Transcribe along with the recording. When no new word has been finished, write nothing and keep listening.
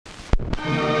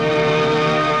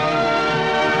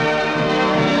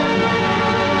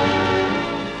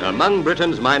Among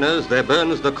Britain's miners, there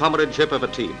burns the comradeship of a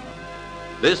team.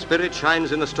 This spirit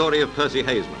shines in the story of Percy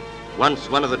Haseman, once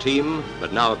one of the team,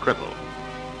 but now a cripple.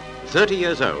 30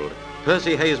 years old,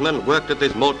 Percy Haseman worked at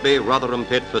this Maltby Rotherham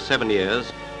pit for 7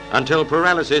 years, until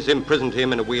paralysis imprisoned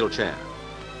him in a wheelchair.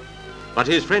 But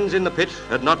his friends in the pit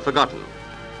had not forgotten.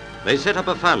 They set up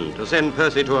a fund to send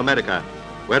Percy to America,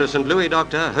 where a St. Louis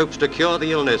doctor hopes to cure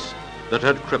the illness that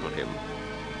had crippled him.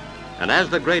 And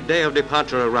as the great day of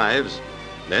departure arrives,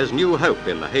 there's new hope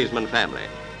in the Haseman family.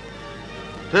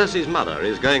 Percy's mother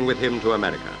is going with him to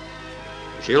America.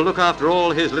 She'll look after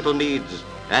all his little needs,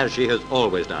 as she has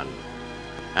always done,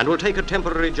 and will take a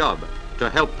temporary job to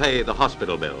help pay the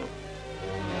hospital bill.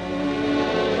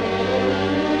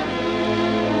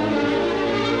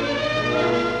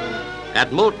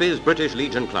 At Maltby's British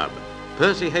Legion Club,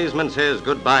 Percy Haseman says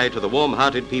goodbye to the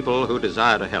warm-hearted people who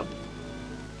desire to help.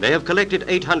 They have collected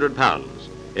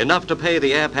 £800, enough to pay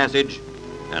the air passage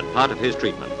and part of his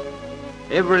treatment.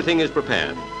 Everything is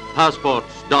prepared,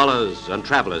 passports, dollars, and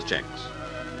traveller's checks.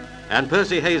 And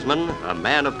Percy Haseman, a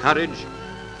man of courage,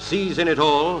 sees in it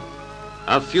all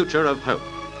a future of hope.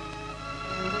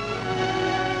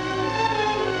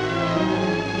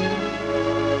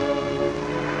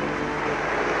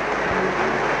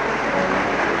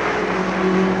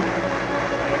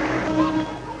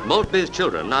 Maltby's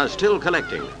children are still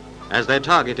collecting, as their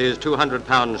target is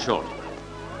 £200 short.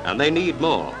 And they need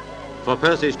more, for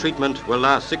Percy's treatment will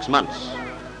last 6 months,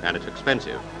 and it's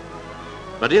expensive.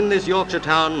 But in this Yorkshire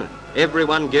town,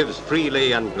 everyone gives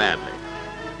freely and gladly.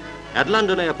 At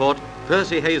London Airport,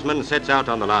 Percy Haseman sets out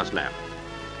on the last lap.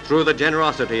 Through the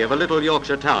generosity of a little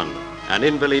Yorkshire town, an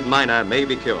invalid miner may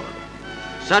be cured.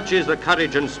 Such is the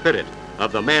courage and spirit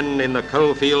of the men in the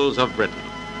coal fields of Britain.